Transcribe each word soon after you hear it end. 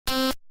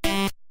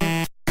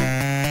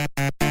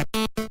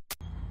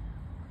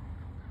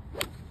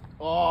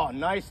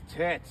nice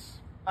tits.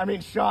 I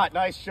mean shot,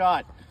 nice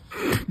shot.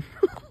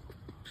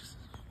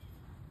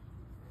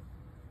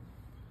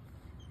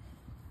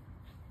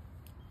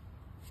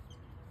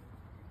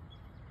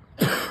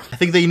 I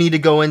think they need to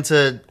go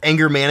into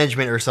anger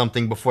management or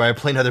something before I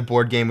play another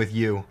board game with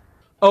you.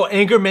 Oh,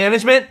 anger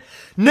management?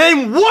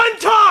 Name one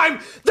time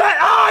that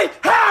I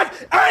had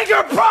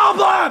anger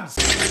problems!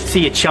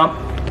 See you, chump.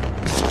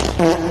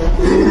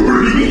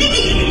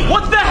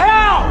 What the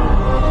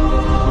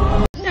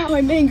hell? Now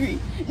I'm angry.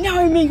 Now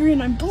I'm angry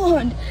and I'm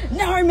blonde.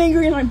 Now I'm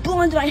angry and I'm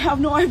blonde and I have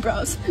no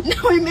eyebrows.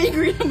 Now I'm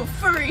angry and I'm a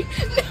furry.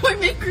 Now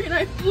I'm angry and I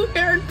have blue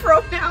hair and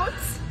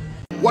pronouns.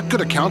 What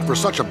could account for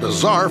such a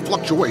bizarre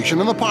fluctuation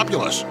in the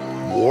populace?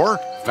 War?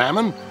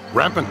 Famine?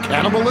 Rampant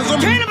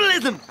cannibalism?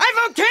 Cannibalism!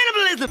 I vote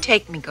cannibalism!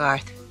 Take me,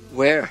 Garth.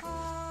 Where?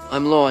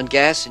 I'm low on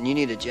gas and you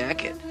need a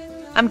jacket.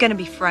 I'm gonna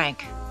be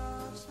Frank.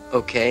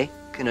 Okay,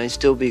 can I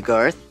still be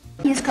Garth?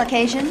 He's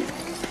Caucasian.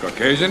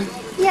 Caucasian?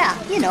 Yeah,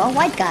 you know, a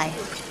white guy.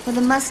 With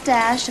a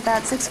mustache,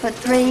 about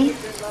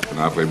 6'3". An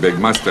awfully big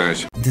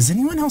mustache. Does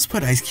anyone else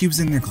put ice cubes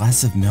in their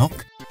glass of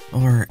milk?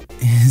 Or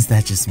is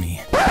that just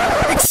me?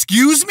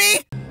 Excuse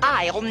me?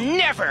 I'll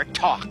never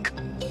talk.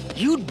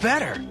 You'd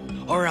better,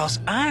 or else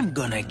I'm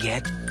gonna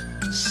get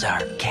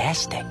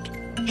sarcastic.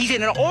 He's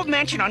in an old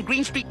mansion on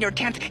Green Street near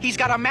 10th. He's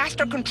got a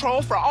master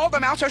control for all the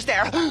mousers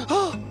there.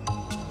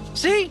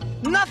 See?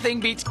 Nothing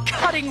beats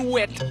cutting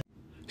wit.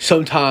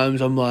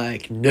 Sometimes I'm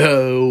like,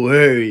 no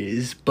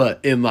worries, but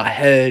in my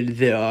head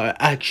there are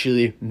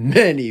actually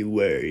many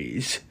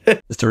worries.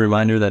 Just a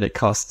reminder that it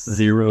costs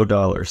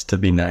 $0 to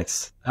be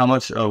nice. How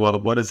much, well,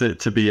 what is it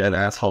to be an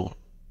asshole?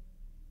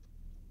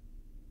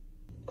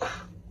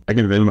 I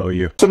can Venmo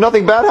you. So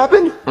nothing bad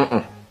happened?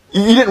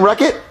 You didn't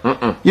wreck it?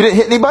 You didn't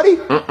hit anybody?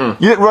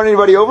 You didn't run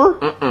anybody over?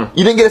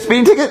 You didn't get a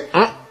speeding ticket?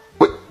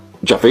 Wait,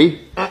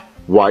 Jeffy?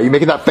 Why are you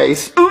making that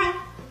face?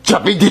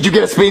 Jeffy, did you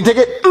get a speeding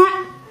ticket?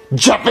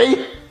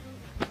 Jeffy?